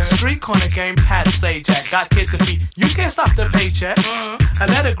away with street corner game, Pat Sajak. Got kid to feed, you can't stop the paycheck. A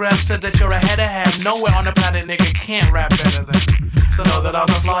lettergram said that you're ahead of ham. Nowhere on the planet, nigga, can't rap better than. So know that I'm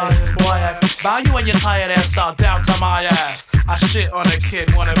the flyest. Boy, I bow you and your tired ass start down to my ass. I shit on a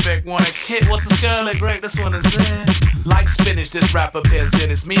kid, want a big, want a kid. What's the skill? Like great, this one is it. Like spinach, this rapper appears in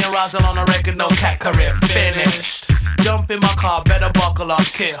it. Me and Rozelle on the record, no cat career finished. Jump in my car, better buckle up,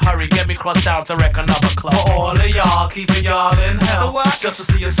 kid. Hurry, get me crossed down to wreck another club. For all of y'all, keeping y'all in hell. Just to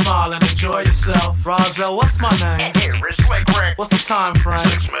see you smile and enjoy yourself. Rozelle, what's my name? Here, it's Slick Rick. What's the time frame?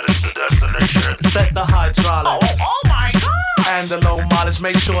 6 minutes to destination. Set the hydraulics. Oh my God. And the low mileage,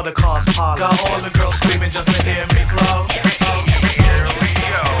 make sure the car's polished. Got all the girls screaming just to hear me flow. Here we go.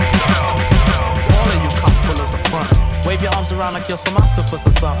 All of you cock pullers are front. Wave your arms around like you're some octopus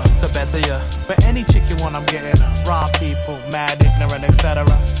or something. To better ya. But any chick you want, I'm getting her. Raw people, mad, ignorant, etc.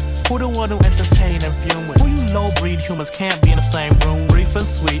 Who the one who entertain and fume with? Who you low-breed humans can't be in the same room? Brief and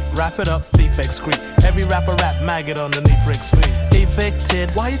sweet, wrap it up, thief excrete. Every rapper rap maggot underneath Rick's feet.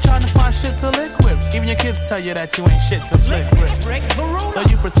 Evicted, why you trying to find shit to lick with? Even your kids tell you that you ain't shit to slick with. Though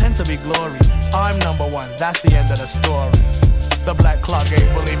you pretend to be glory, I'm number one, that's the end of the story. The black clock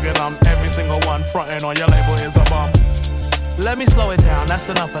ain't believing I'm every single one. Frontin' on your label is a bum. Let me slow it down, that's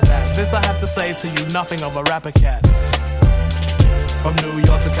enough of that. This I have to say to you, nothing of a rapper cats. From New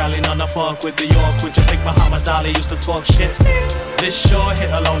York to Cali, none of fuck with the York. Would you think Muhammad Ali used to talk shit? This sure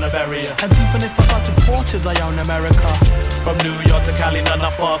hit alone a barrier. And even if I got deported, I own America. From New York to Cali, none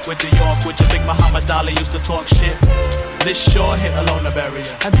of fuck with the York. Would you think Muhammad Ali used to talk shit? This sure hit alone a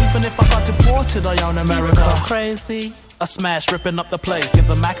barrier. And even if I got deported, I own America. So crazy, a smash ripping up the place. Give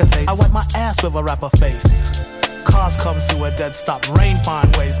the Mac a taste. I wipe my ass with a rapper face. Cars come to a dead stop. Rain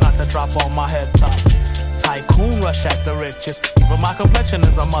find ways not to drop on my head top. Tycoon rush at the riches. Even my complexion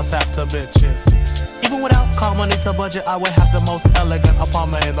is a must-have to bitches. Even without car money to budget, I would have the most elegant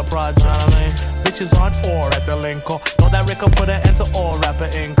apartment in the project. Bitches aren't ore at the Lincoln. Know that Rick will put an end to all rapper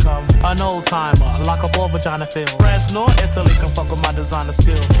income. An old timer, lock up all vagina fields. France nor Italy can fuck with my designer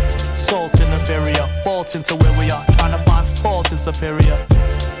skills. Salt in inferior, fault into where we are. Trying to find fault in superior.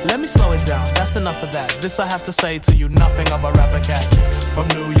 Let me slow it down, that's enough of that. This I have to say to you, nothing of a rapper cats. From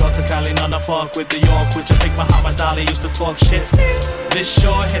New York to Cali, none of fuck with the York. Would you think Muhammad Ali used to talk shit? This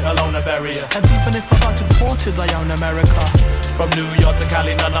sure hit alone a barrier. And even if I got deported, I own America. From New York to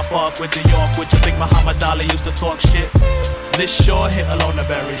Cali, none of fuck with the York. Would you think Muhammad Ali used to talk shit? This sure hit alone a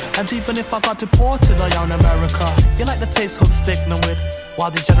barrier. And even if I got deported, I own America. You like the taste hook stick with? While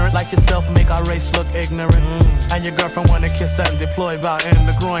degenerate like yourself make our race look ignorant. And your girlfriend wanna kiss and deploy about in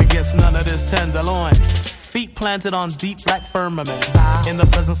the groin. Gets none of this tenderloin. Feet planted on deep black firmament. In the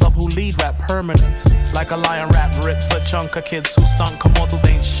presence of who lead rap permanent. Like a lion rap rips a chunk of kids who stunk. Immortals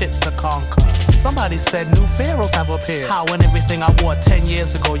ain't shit to conquer. Somebody said new pharaohs have appeared. How and everything I wore 10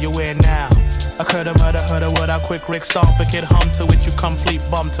 years ago you wear now. Occur to murder, heard a word out quick Rick. Stomp a kid hum to it, you complete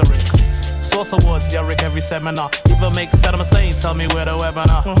bum to Rick. Source awards, yeah Rick every seminar. Even make Saddam Hussein tell me where the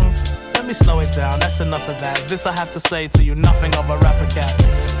webinar. Let me slow it down, that's enough of that. This I have to say to you, nothing of a rapper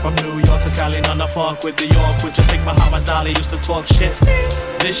cats. From New York to Cali, none of fuck with the York. Would you think Muhammad Ali used to talk shit?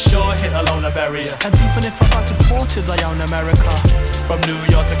 This sure hit alone a barrier. And even if I got deported, I own America. From New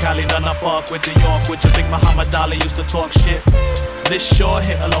York to Cali, none of fuck with the York. Would you think Muhammad Ali used to talk shit? This sure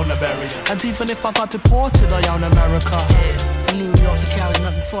hit alone a barrier. And even if I got deported, I own America. Yeah, from New York to Cali,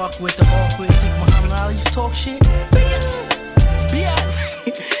 nothing fuck with the awkward. Think Muhammad Ali used to talk shit? Bitch!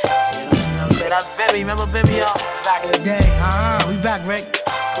 That's Bibby, remember Bibby, y'all? Back in the day, we back, Rick.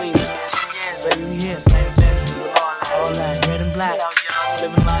 Queens, years, baby, we here, same dances, all that, red and black.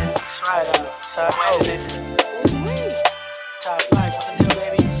 Living life, that's right, so wait a minute. Top 5, what to do,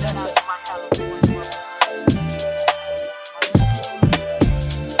 baby? That's my California.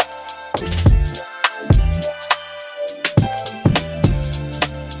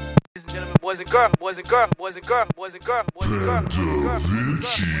 Ladies and gentlemen, boys and girls, boys and girls, boys and girls, boys and girls, boys and girls, boys and girls, boys and girls, boys and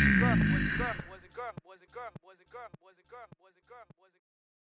girls.